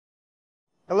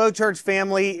Hello, church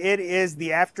family. It is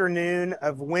the afternoon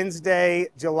of Wednesday,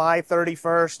 July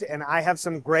 31st, and I have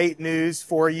some great news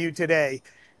for you today.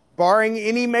 Barring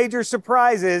any major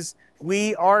surprises,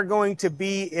 we are going to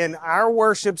be in our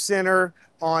worship center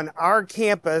on our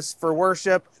campus for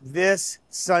worship this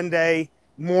Sunday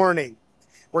morning.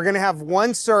 We're going to have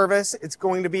one service. It's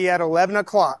going to be at 11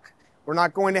 o'clock. We're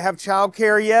not going to have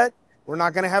childcare yet. We're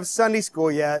not going to have Sunday school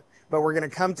yet, but we're going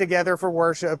to come together for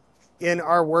worship in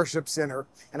our worship center.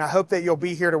 And I hope that you'll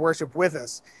be here to worship with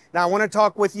us. Now, I want to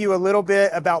talk with you a little bit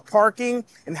about parking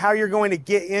and how you're going to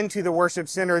get into the worship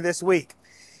center this week.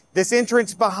 This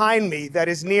entrance behind me that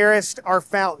is nearest our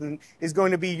fountain is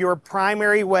going to be your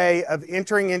primary way of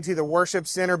entering into the worship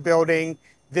center building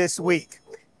this week.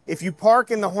 If you park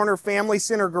in the Horner Family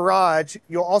Center garage,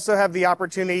 you'll also have the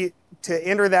opportunity to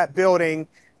enter that building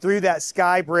through that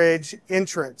Sky Bridge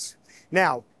entrance.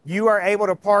 Now, you are able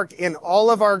to park in all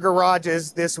of our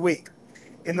garages this week.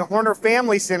 In the Horner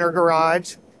Family Center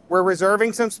garage, we're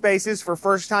reserving some spaces for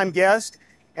first-time guests,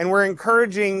 and we're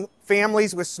encouraging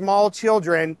families with small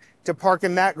children to park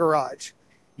in that garage.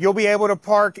 You'll be able to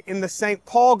park in the St.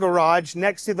 Paul garage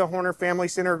next to the Horner Family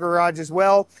Center garage as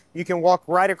well. You can walk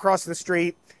right across the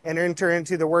street and enter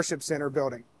into the worship center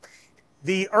building.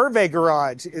 The Irve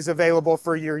garage is available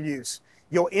for your use.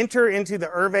 You'll enter into the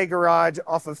Irve garage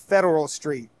off of Federal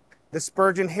Street. The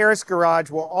Spurgeon Harris garage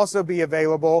will also be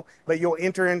available, but you'll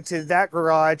enter into that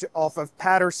garage off of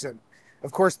Patterson.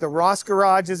 Of course, the Ross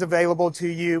garage is available to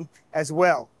you as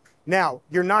well. Now,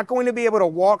 you're not going to be able to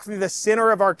walk through the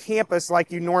center of our campus like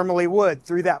you normally would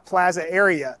through that plaza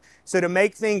area. So to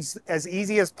make things as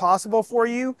easy as possible for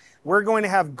you, we're going to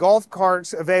have golf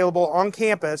carts available on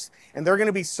campus, and they're going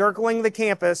to be circling the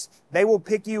campus. They will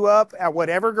pick you up at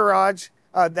whatever garage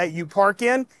that you park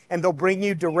in, and they'll bring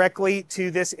you directly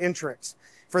to this entrance.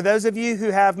 For those of you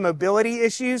who have mobility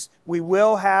issues, we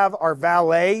will have our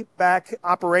valet back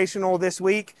operational this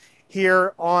week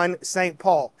here on St.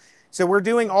 Paul. So we're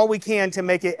doing all we can to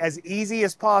make it as easy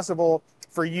as possible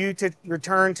for you to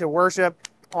return to worship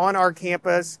on our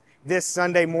campus this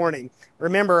Sunday morning.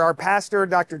 Remember, our pastor,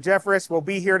 Dr. Jeffress, will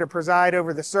be here to preside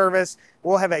over the service.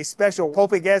 We'll have a special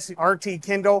pulpit guest, R.T.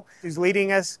 Kendall, who's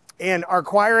leading us. And our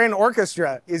choir and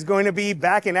orchestra is going to be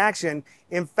back in action.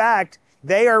 In fact,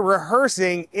 they are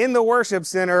rehearsing in the worship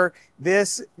center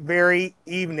this very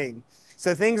evening.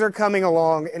 So things are coming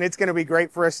along, and it's going to be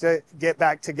great for us to get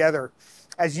back together.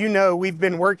 As you know, we've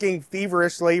been working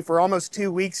feverishly for almost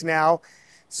 2 weeks now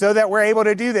so that we're able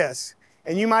to do this.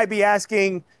 And you might be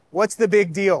asking, what's the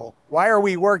big deal? Why are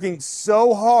we working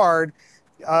so hard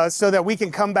so that we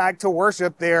can come back to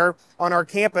worship there on our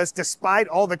campus despite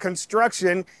all the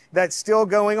construction that's still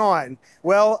going on?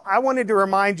 Well, I wanted to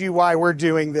remind you why we're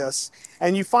doing this.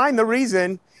 And you find the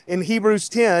reason in Hebrews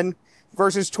 10,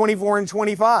 verses 24 and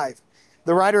 25.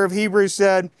 The writer of Hebrews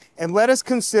said, "And let us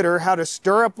consider how to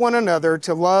stir up one another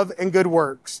to love and good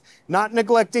works, not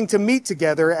neglecting to meet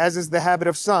together, as is the habit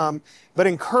of some, but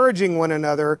encouraging one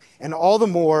another, and all the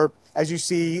more as you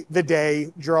see the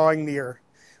day drawing near."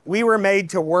 We were made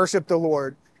to worship the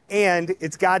Lord, and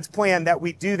it's God's plan that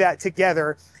we do that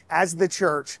together as the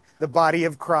church, the body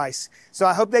of Christ. So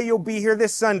I hope that you'll be here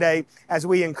this Sunday as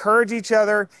we encourage each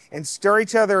other and stir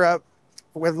each other up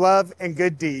with love and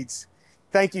good deeds.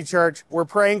 Thank you, church. We're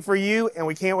praying for you, and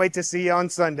we can't wait to see you on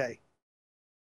Sunday.